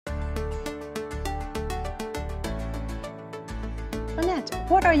Lynette,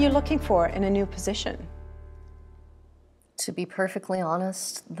 what are you looking for in a new position? To be perfectly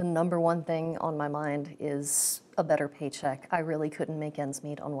honest, the number one thing on my mind is a better paycheck. I really couldn't make ends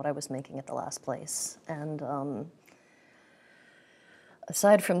meet on what I was making at the last place. And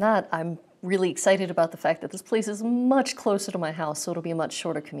aside from that, I'm really excited about the fact that this place is much closer to my house, so it'll be a much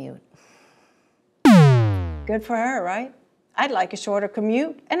shorter commute. Good for her, right? I'd like a shorter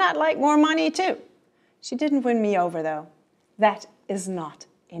commute, and I'd like more money too. She didn't win me over though. That is not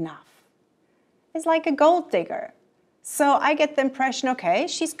enough. It's like a gold digger. So I get the impression, okay,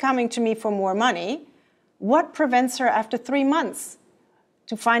 she's coming to me for more money. What prevents her after 3 months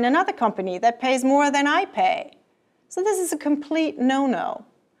to find another company that pays more than I pay? So this is a complete no-no.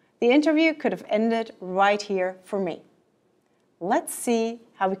 The interview could have ended right here for me. Let's see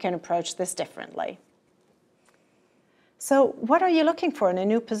how we can approach this differently. So what are you looking for in a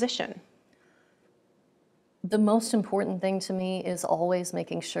new position? The most important thing to me is always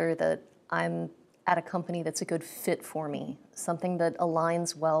making sure that I'm at a company that's a good fit for me, something that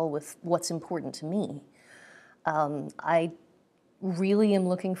aligns well with what's important to me. I really am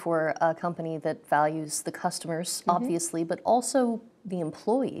looking for a company that values the customers, obviously, but also the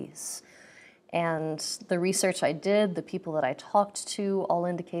employees. And the research I did, the people that I talked to, all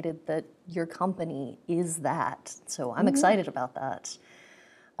indicated that your company is that. So I'm excited about that.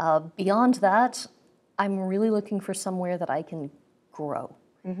 Beyond that, I'm really looking for somewhere that I can grow.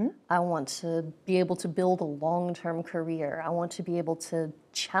 I want to be able to build a long-term career. I want to be able to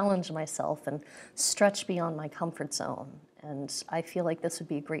challenge myself and stretch beyond my comfort zone. And I feel like this would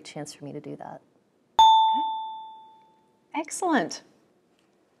be a great chance for me to do that. Excellent.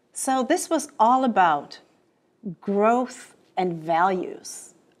 So this was all about growth and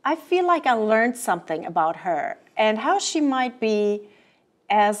values. I feel like I learned something about her and how she might be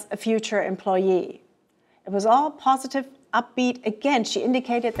as a future employee. It was all positive, upbeat. Again, she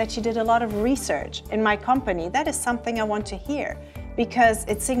indicated that she did a lot of research in my company. That is something I want to hear because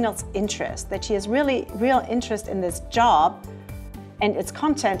it signals interest, that she has really real interest in this job and its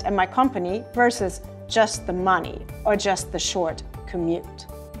content and my company versus just the money or just the short commute.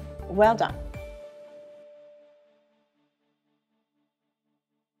 Well done.